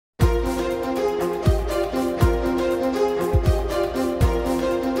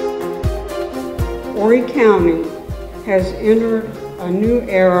Horry County has entered a new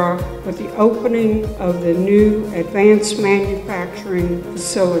era with the opening of the new advanced manufacturing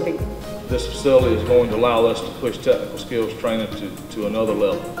facility. This facility is going to allow us to push technical skills training to another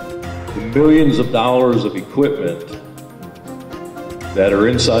level. The millions of dollars of equipment that are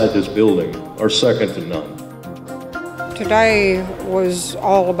inside this building are second to none. Today was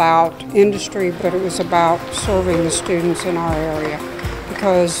all about industry, but it was about serving the students in our area,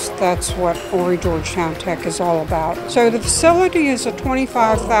 because that's what Horry-Georgetown Tech is all about. So the facility is a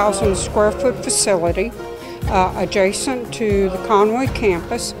 25,000 square foot facility adjacent to the Conway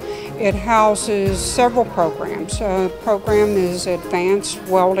campus. It houses several programs. The program is Advanced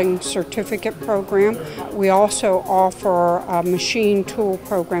Welding Certificate Program. We also offer a machine tool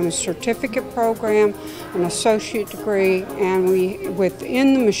program, a certificate program, an associate degree, and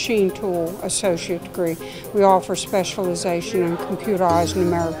within the machine tool associate degree, we offer specialization in computerized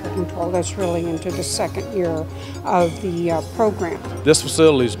numerical control. That's really into the second year of the program. This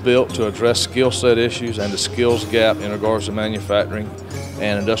facility is built to address skill set issues and the skills gap in regards to manufacturing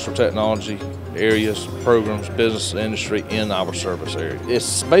and industrial technology areas, programs, business, industry in our service area.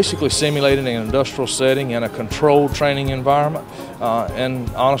 It's basically simulating an industrial setting in a controlled training environment, and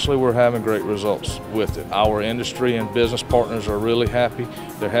honestly we're having great results with it. Our industry and business partners are really happy.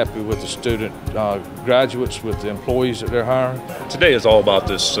 They're happy with the student graduates, with the employees that they're hiring. Today is all about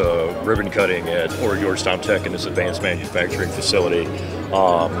this ribbon cutting at Horry-Georgetown Tech in this advanced manufacturing facility.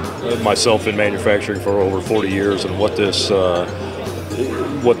 Myself in manufacturing for over 40 years, and what this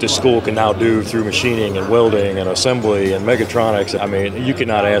school can now do through machining and welding and assembly and mechatronics. I mean, you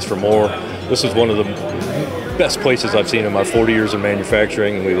cannot ask for more. This is one of the best places I've seen in my 40 years in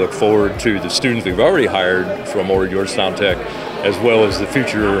manufacturing, and we look forward to the students we've already hired from Horry-Georgetown Tech, as well as the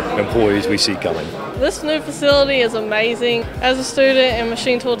future employees we see coming. This new facility is amazing. As a student in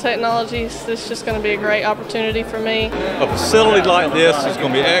machine tool technologies, this is just going to be a great opportunity for me. A facility like this is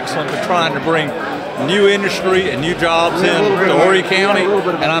going to be excellent for trying to bring new industry and new jobs in to Horry County,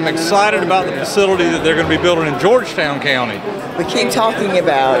 and I'm excited about the facility that they're going to be building in Georgetown County. We keep talking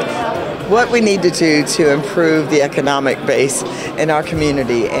about what we need to do to improve the economic base in our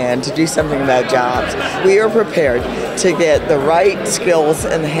community and to do something about jobs. We are prepared to get the right skills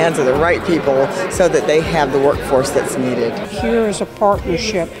in the hands of the right people so that they have the workforce that's needed. Here is a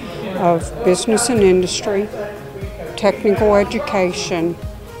partnership of business and industry, technical education,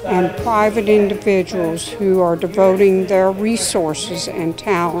 and private individuals who are devoting their resources and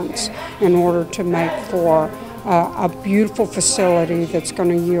talents in order to make for a beautiful facility that's going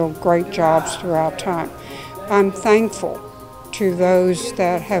to yield great jobs throughout time. I'm thankful to those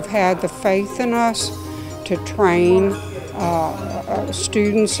that have had the faith in us to train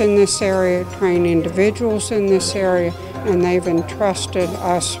students in this area, train individuals in this area, and they've entrusted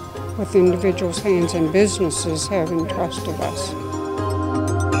us with individuals' hands, and businesses have entrusted us.